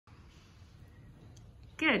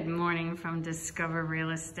Good morning from Discover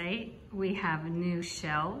Real Estate. We have new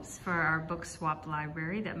shelves for our book swap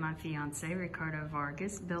library that my fiance, Ricardo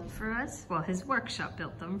Vargas, built for us. Well, his workshop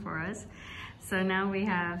built them for us. So now we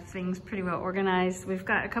have things pretty well organized. We've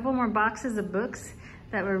got a couple more boxes of books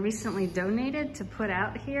that were recently donated to put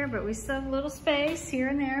out here, but we still have a little space here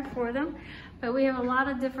and there for them. But we have a lot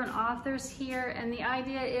of different authors here, and the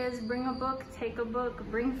idea is bring a book, take a book,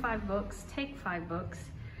 bring 5 books, take 5 books.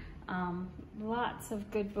 Lots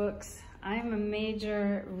of good books. I'm a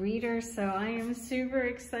major reader, so I am super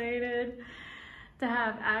excited to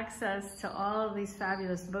have access to all of these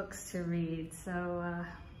fabulous books to read. So a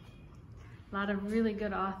lot of really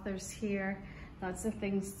good authors here, lots of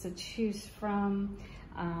things to choose from.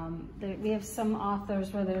 We have some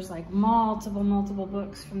authors where there's like multiple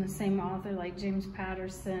books from the same author, like James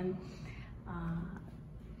Patterson,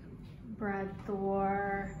 Brad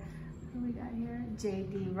Thor, who we got here?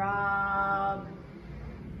 J.D. Robb,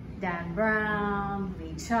 Dan Brown,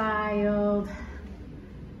 Lee Child,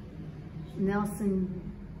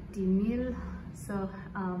 Nelson DeMille. So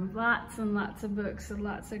lots and lots of books and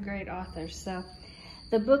lots of great authors. So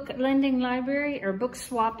the book lending library or book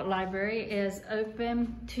swap library is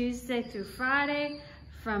open Tuesday through Friday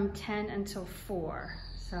from 10 until 4.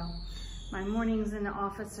 So my mornings in the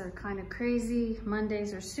office are kind of crazy.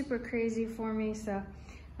 Mondays are super crazy for me. So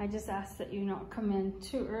I just ask that you not come in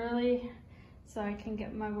too early so I can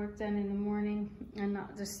get my work done in the morning and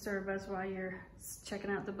not disturb us while you're checking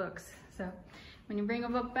out the books. So when you bring a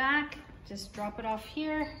book back, just drop it off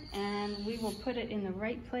here and we will put it in the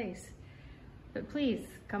right place. But please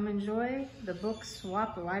come enjoy the book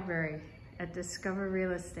swap library at Discover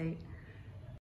Real Estate.